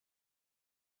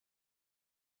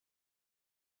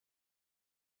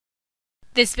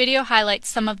This video highlights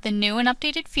some of the new and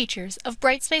updated features of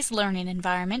Brightspace Learning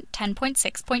Environment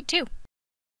 10.6.2.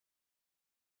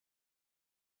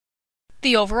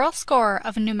 The overall score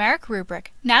of a numeric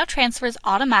rubric now transfers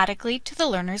automatically to the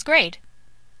learner's grade.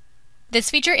 This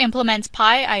feature implements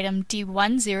PI item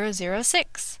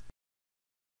D1006.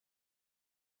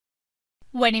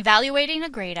 When evaluating a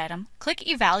grade item, click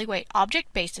Evaluate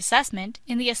Object-Based Assessment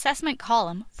in the Assessment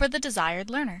column for the desired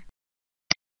learner.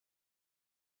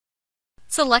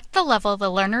 Select the level the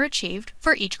learner achieved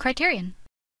for each criterion.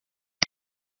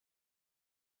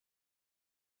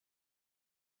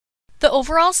 The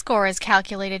overall score is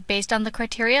calculated based on the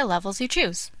criteria levels you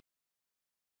choose.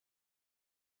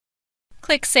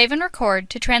 Click Save and Record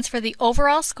to transfer the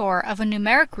overall score of a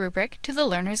numeric rubric to the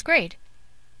learner's grade.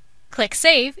 Click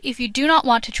Save if you do not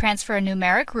want to transfer a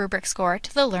numeric rubric score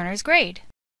to the learner's grade.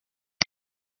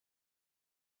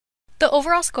 The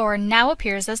overall score now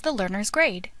appears as the learner's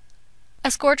grade. A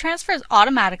score transfers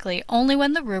automatically only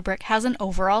when the rubric has an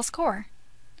overall score.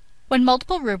 When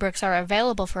multiple rubrics are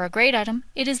available for a grade item,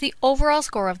 it is the overall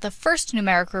score of the first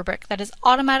numeric rubric that is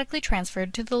automatically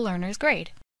transferred to the learner's grade.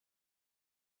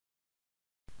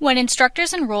 When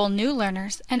instructors enroll new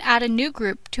learners and add a new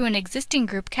group to an existing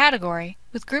group category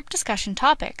with group discussion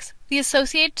topics, the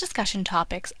associated discussion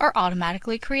topics are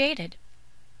automatically created.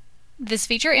 This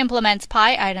feature implements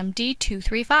PI item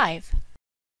D235.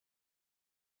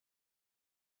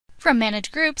 From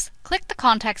Manage Groups, click the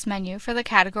context menu for the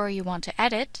category you want to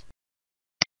edit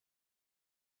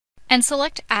and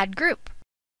select Add Group.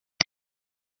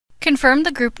 Confirm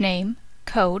the group name,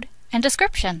 code, and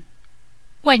description.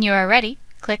 When you are ready,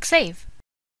 click Save.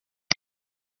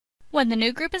 When the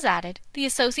new group is added, the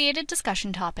associated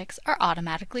discussion topics are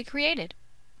automatically created.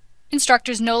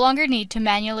 Instructors no longer need to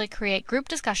manually create group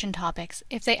discussion topics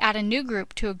if they add a new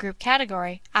group to a group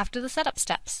category after the setup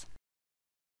steps.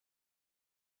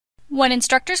 When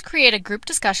instructors create a group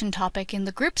discussion topic in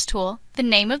the Groups tool, the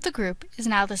name of the group is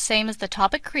now the same as the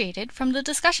topic created from the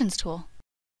Discussions tool.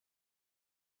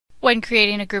 When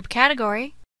creating a group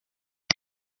category,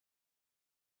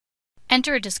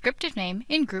 enter a descriptive name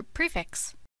in Group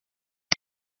Prefix.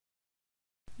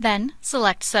 Then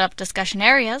select Set up Discussion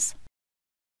Areas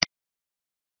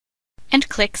and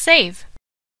click Save.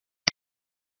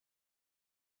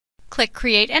 Click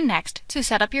Create and Next to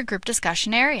set up your group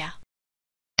discussion area.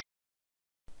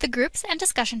 The groups and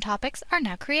discussion topics are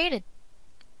now created.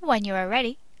 When you are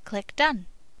ready, click Done.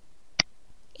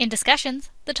 In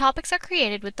Discussions, the topics are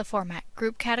created with the format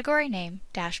Group Category Name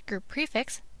 - Group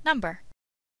Prefix Number.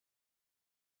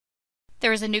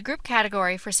 There is a new group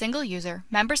category for single-user,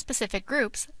 member-specific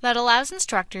groups that allows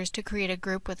instructors to create a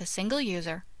group with a single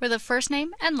user where the first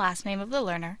name and last name of the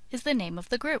learner is the name of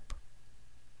the group.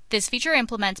 This feature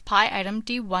implements PI item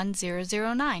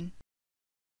D1009.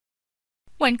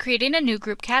 When creating a new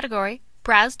group category,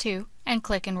 browse to and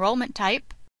click Enrollment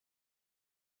Type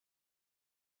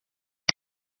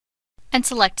and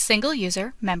select Single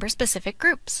User Member-Specific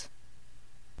Groups.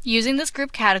 Using this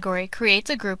group category creates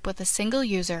a group with a single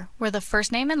user where the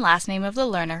first name and last name of the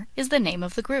learner is the name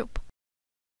of the group.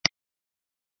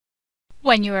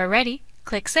 When you are ready,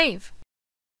 click Save.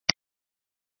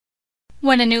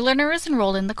 When a new learner is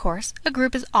enrolled in the course, a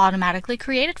group is automatically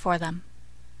created for them.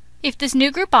 If this new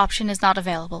group option is not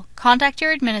available, contact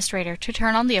your administrator to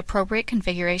turn on the appropriate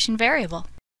configuration variable.